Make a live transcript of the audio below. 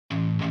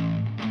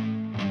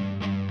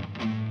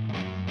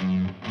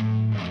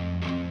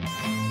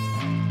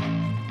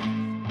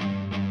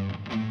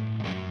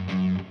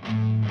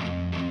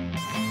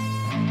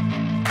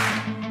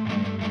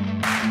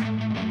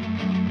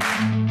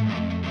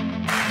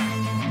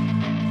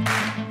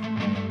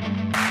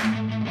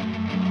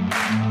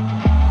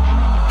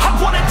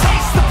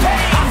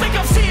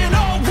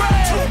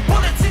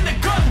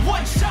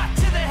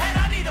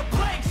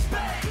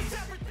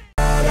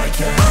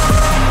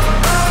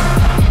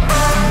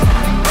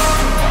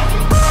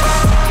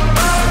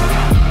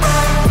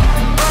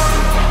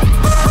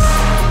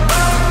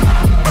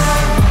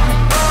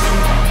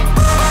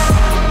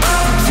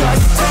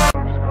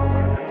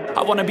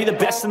wanna be the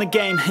best in the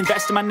game,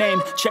 invest in my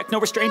name, check no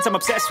restraints, I'm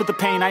obsessed with the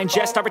pain. I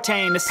ingest, I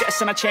retain, assess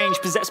and I change,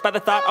 possessed by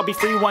the thought I'll be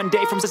free one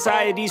day from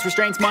society's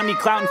restraints. Money,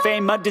 clout and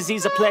fame, mud,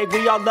 disease, a plague.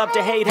 We all love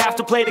to hate, have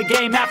to play the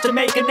game, have to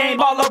make a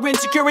name. All our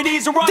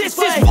insecurities are on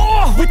display. This is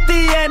war with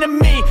the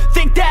enemy,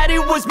 think that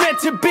it was meant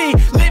to be.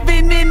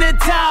 Living in a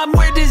time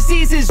where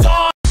diseases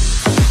are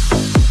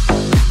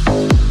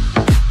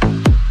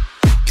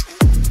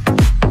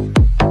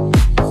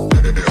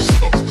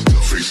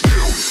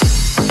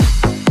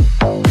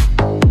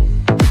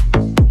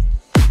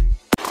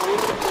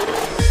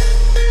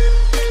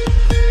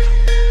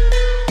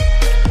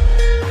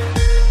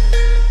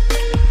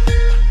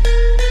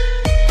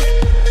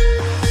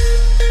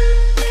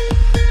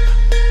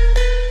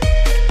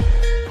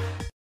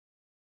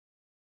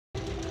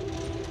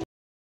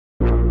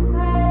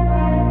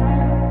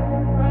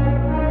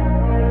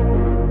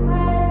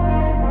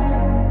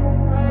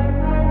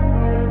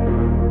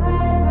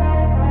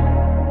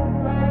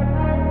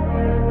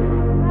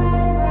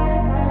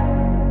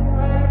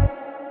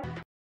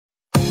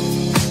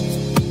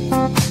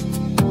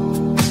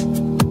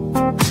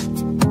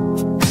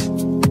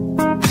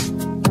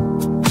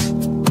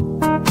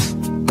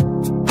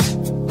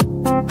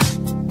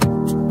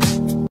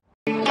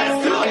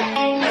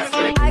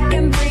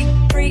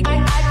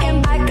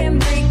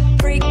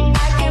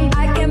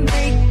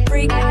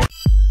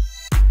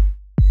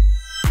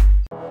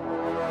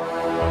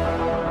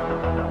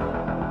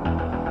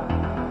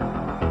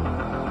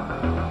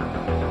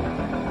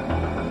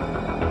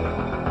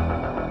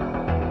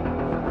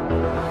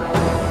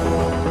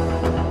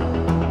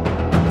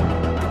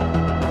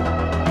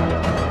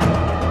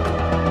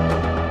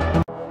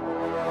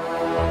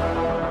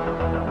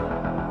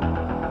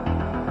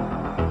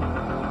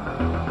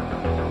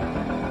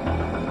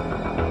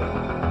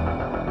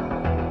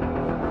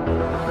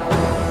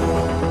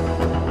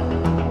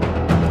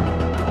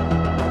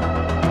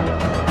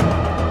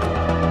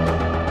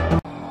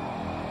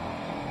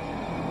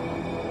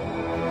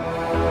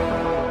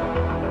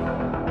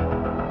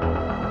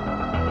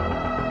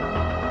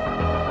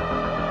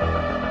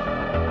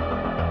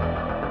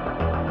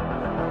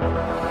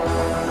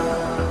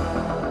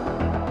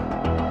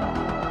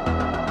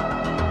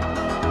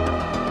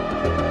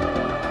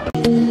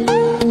Oh,